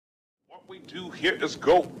What we do here is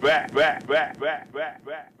go back.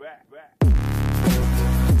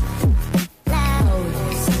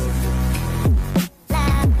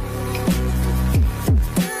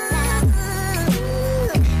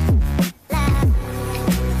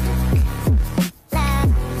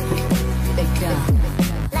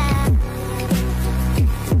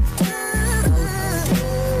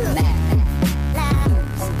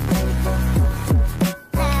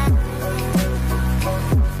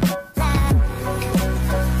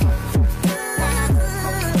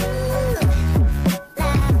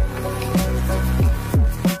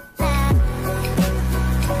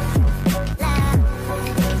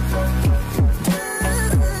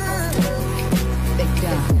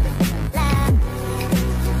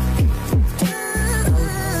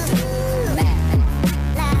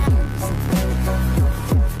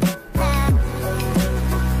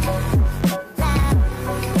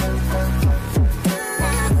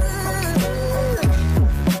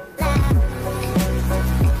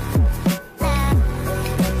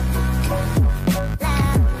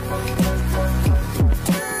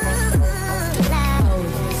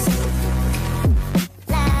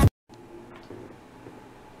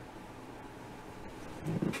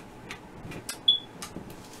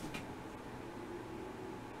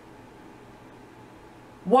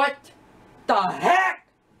 What the heck?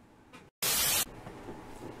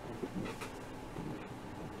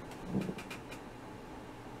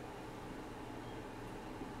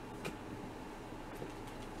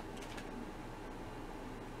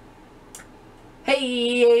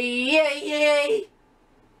 Hey,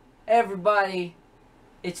 everybody,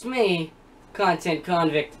 it's me, Content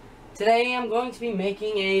Convict. Today I'm going to be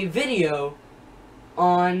making a video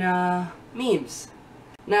on memes.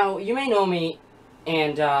 Now, you may know me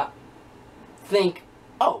and think,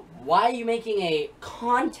 oh, why are you making a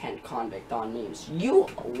content convict on memes? You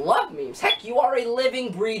love memes. Heck, you are a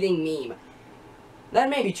living, breathing meme. That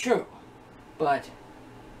may be true, but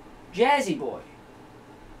Jazzy Boy,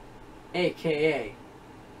 aka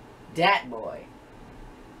Dat Boy,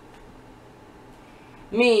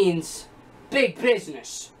 means big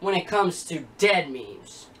business when it comes to dead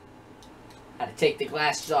memes. Had to take the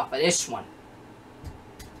glasses off of this one.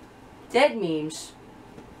 Dead memes,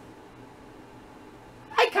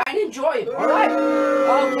 I kind of enjoy it, alright?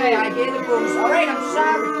 Okay, I hear the booze. Alright, I'm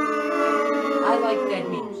sorry. I like dead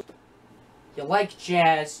memes. You like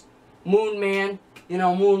jazz, Moon Man, you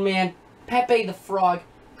know, Moon Man, Pepe the Frog,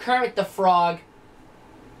 Kermit the Frog,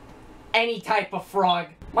 any type of frog,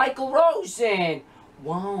 Michael Rosen.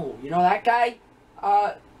 Whoa, you know that guy?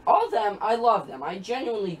 All of them, I love them. I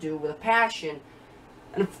genuinely do, with a passion.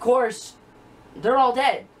 And of course, they're all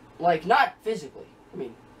dead. Like, not physically. I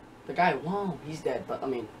mean, the guy, whoa, he's dead. But, I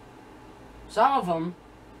mean, some of them,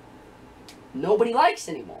 nobody likes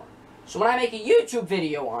anymore. So when I make a YouTube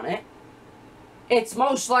video on it, it's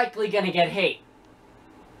most likely going to get hate.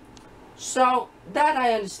 So, that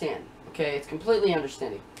I understand. Okay, it's completely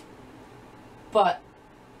understanding. But,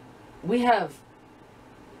 we have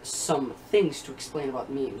some things to explain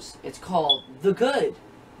about memes. It's called the good,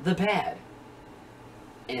 the bad,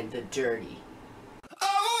 and the dirty.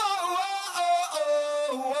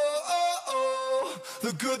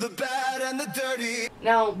 The good, the bad, and the dirty.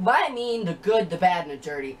 Now, what I mean the good, the bad, and the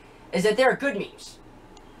dirty is that there are good memes.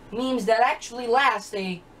 Memes that actually last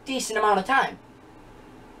a decent amount of time.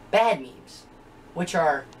 Bad memes, which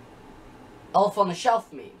are elf on the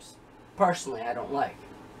shelf memes. Personally, I don't like.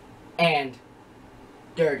 And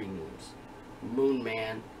dirty memes. Moon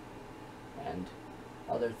Man and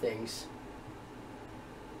other things.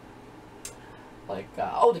 Like,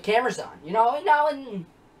 oh, the camera's on. You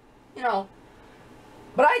know.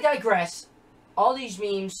 But I digress. All these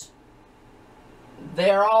memes,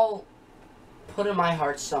 they're all put in my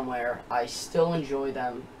heart somewhere. I still enjoy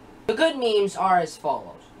them. The good memes are as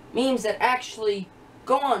follows. Memes that actually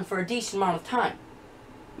go on for a decent amount of time.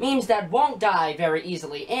 Memes that won't die very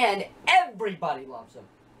easily, and everybody loves them.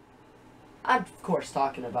 I'm, of course,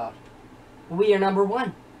 talking about We Are Number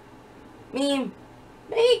One. Meme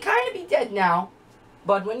may kind of be dead now,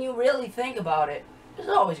 but when you really think about it, there's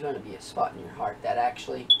always going to be a spot in your heart that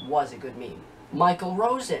actually was a good meme. Michael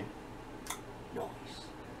Rosen. Noise.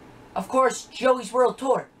 Of course, Joey's World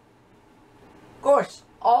Tour. Of course,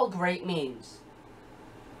 all great memes.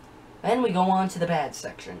 Then we go on to the bad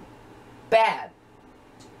section. Bad.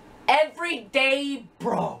 Everyday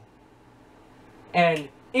bro. And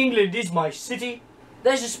England is my city.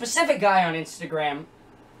 There's a specific guy on Instagram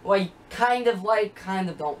who I kind of like, kind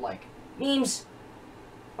of don't like. Memes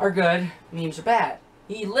are good, memes are bad.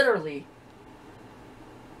 He literally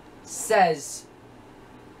says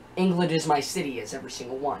England is my city as every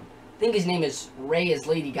single one. think his name is Ray is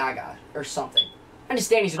Lady Gaga or something. I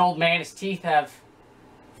understand he's an old man, his teeth have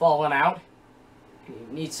fallen out, and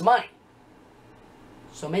he needs some money.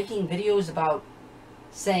 So making videos about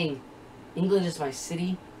saying England is my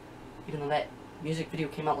city, even though that music video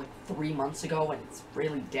came out like 3 months ago and it's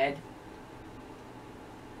really dead,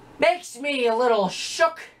 makes me a little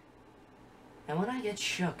shook. And when I get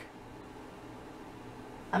shook,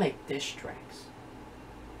 I make diss tracks.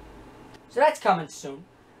 So that's coming soon,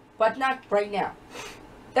 but not right now.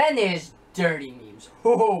 Then there's dirty memes.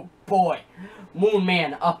 Oh boy. Moon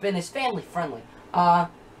Man up in his family friendly.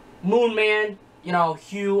 Moon Man, you know,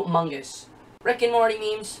 humongous. Rick and Morty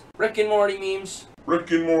memes. Rick and Morty memes.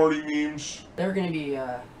 Rick and Morty memes. They're gonna be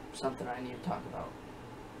something I need to talk about.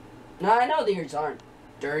 Now I know these aren't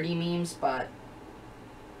dirty memes, but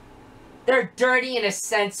they're dirty in a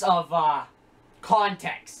sense of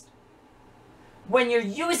context. When you're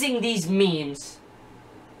using these memes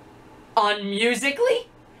unmusically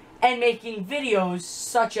and making videos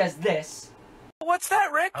such as this. What's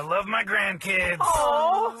that, Rick? I love my grandkids.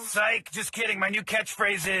 Oh, psych. Just kidding. My new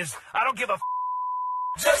catchphrase is, I don't give a f***.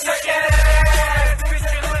 Just a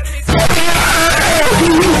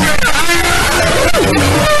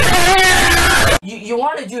You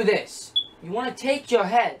want to do this. You want to take your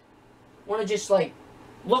head. Want to just like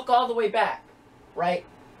look all the way back, right?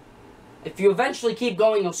 If you eventually keep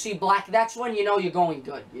going, you'll see black. That's when you know you're going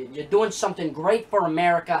good. You're doing something great for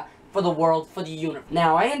America, for the world, for the universe.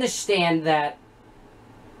 Now, I understand that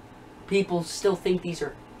people still think these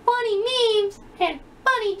are funny memes and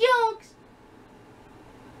funny jokes.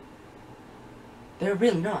 They're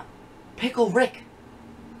really not. Pickle Rick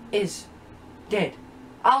is dead.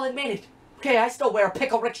 I'll admit it. Okay, I still wear a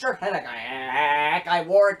Pickle Rick shirt. I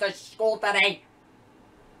wore it to school today.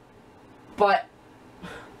 But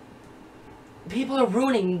people are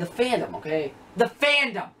ruining the fandom, okay? The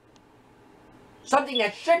fandom. Something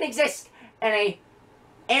that shouldn't exist in a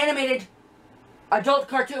animated adult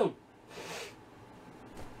cartoon.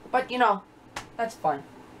 But, you know, that's fun.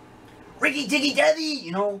 Ricky Tiggy Daddy,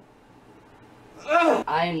 you know. Ugh.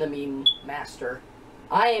 I am the meme master.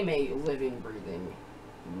 I am a living, breathing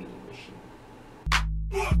meme machine.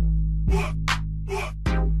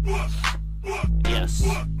 Yes.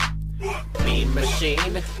 Meme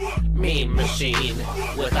machine.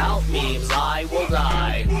 Without memes, I will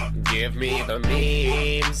die. Give me the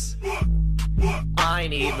memes. I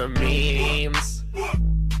need the memes.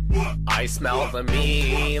 I smell the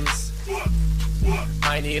memes.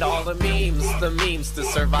 I need all the memes to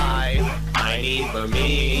survive. I need the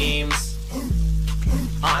memes.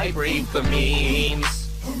 I breathe the memes.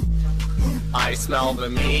 I smell the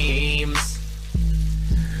memes.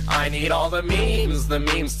 I need all the memes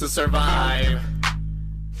to survive.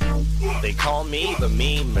 They call me the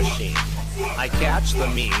meme machine. I catch the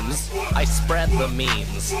memes, I spread the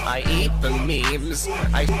memes, I eat the memes,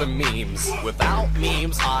 I eat the memes. Without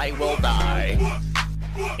memes, I will die.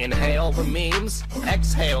 Inhale the memes,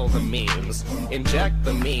 exhale the memes, inject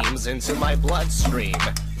the memes into my bloodstream.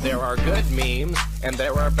 There are good memes, and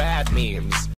there are bad memes.